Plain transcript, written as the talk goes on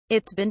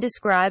It's been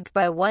described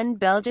by one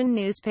Belgian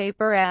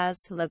newspaper as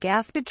 "la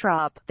gaffe de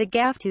trop," the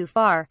gaffe too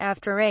far,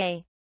 after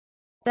a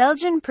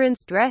Belgian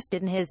prince dressed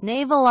in his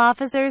naval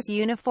officer's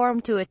uniform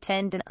to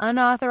attend an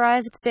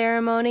unauthorized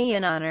ceremony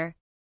in honor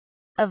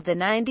of the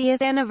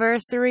 90th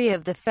anniversary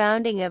of the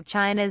founding of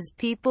China's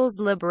People's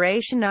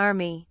Liberation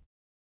Army.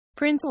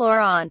 Prince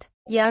Laurent,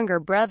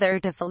 younger brother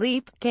to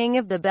Philippe, King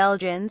of the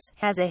Belgians,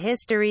 has a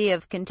history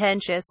of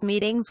contentious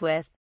meetings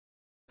with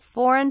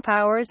foreign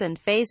powers and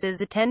faces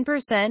a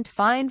 10%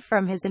 fine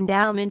from his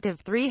endowment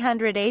of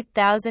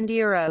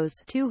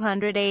 €308,000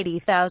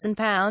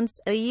 £280,000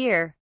 a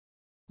year.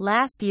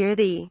 Last year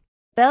the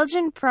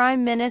Belgian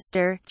Prime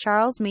Minister,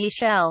 Charles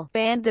Michel,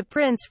 banned the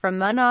prince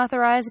from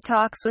unauthorized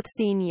talks with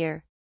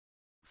senior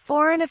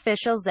foreign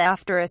officials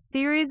after a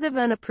series of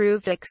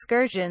unapproved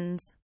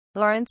excursions.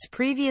 Laurent's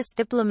previous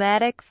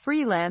diplomatic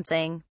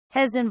freelancing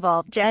has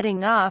involved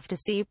jetting off to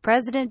see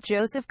President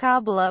Joseph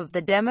Kabila of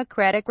the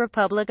Democratic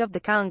Republic of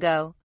the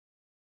Congo,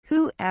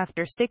 who,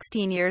 after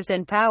 16 years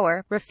in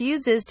power,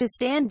 refuses to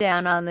stand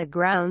down on the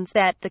grounds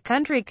that the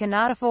country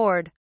cannot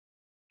afford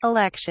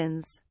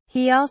elections.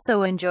 He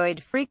also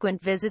enjoyed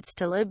frequent visits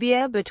to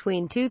Libya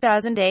between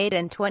 2008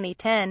 and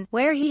 2010,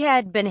 where he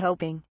had been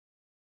hoping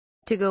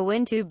to go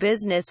into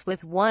business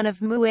with one of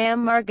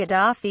Muammar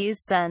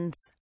Gaddafi's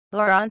sons.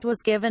 Laurent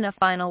was given a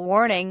final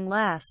warning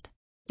last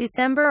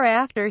December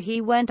after he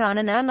went on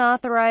an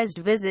unauthorized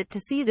visit to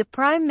see the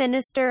Prime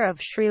Minister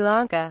of Sri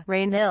Lanka,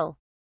 Ranil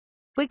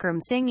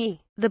Wickremesinghe.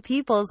 The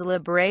People's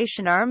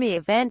Liberation Army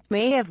event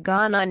may have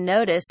gone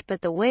unnoticed,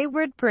 but the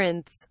Wayward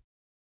Prince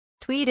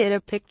tweeted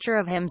a picture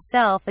of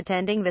himself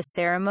attending the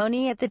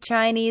ceremony at the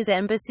Chinese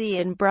embassy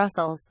in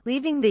Brussels,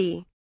 leaving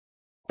the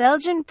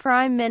Belgian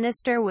Prime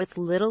Minister with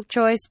little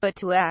choice but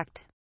to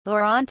act.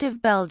 Laurent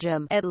of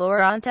Belgium, at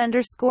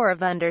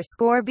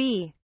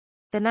Laurent_of_B.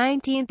 The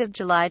 19th of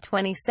July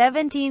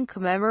 2017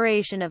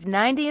 commemoration of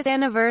 90th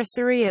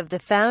anniversary of the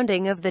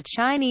founding of the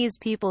Chinese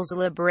People's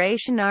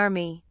Liberation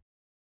Army.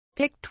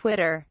 Pic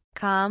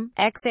Twitter.com,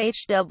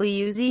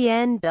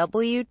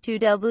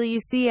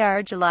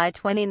 XHWZNW2WCR July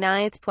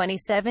 29,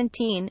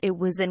 2017. It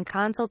was in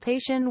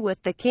consultation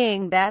with the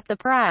King that the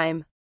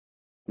Prime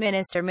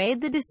Minister made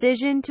the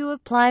decision to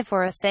apply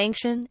for a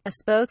sanction, a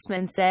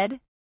spokesman said.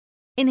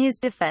 In his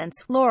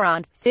defense,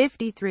 Laurent,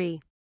 53,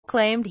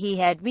 claimed he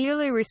had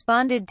merely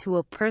responded to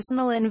a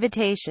personal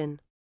invitation.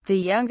 The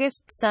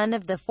youngest son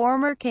of the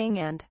former king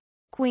and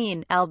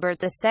Queen,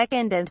 Albert II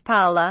and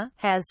Paula,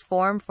 has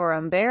formed for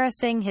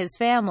embarrassing his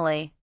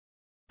family.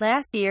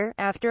 Last year,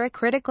 after a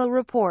critical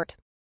report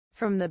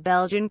from the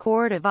Belgian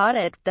Court of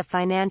Audit, the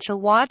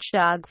financial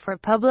watchdog for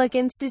public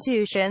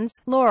institutions,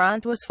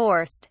 Laurent was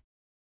forced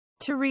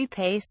to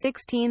repay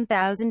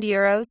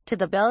 €16,000 to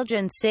the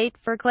Belgian state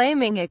for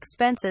claiming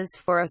expenses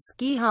for a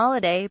ski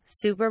holiday,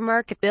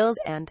 supermarket bills,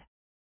 and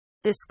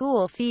the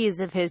school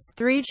fees of his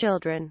 3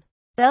 children.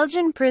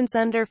 Belgian prince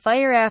under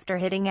fire after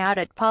hitting out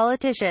at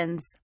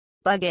politicians,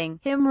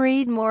 bugging him.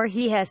 Read more.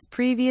 He has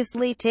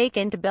previously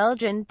taken to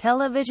Belgian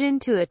television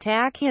to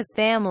attack his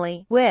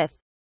family, with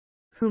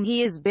whom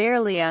he is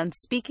barely on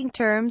speaking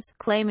terms,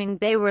 claiming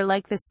they were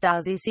like the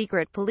Stasi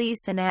secret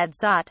police and had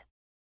sought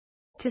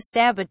to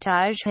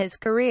sabotage his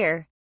career.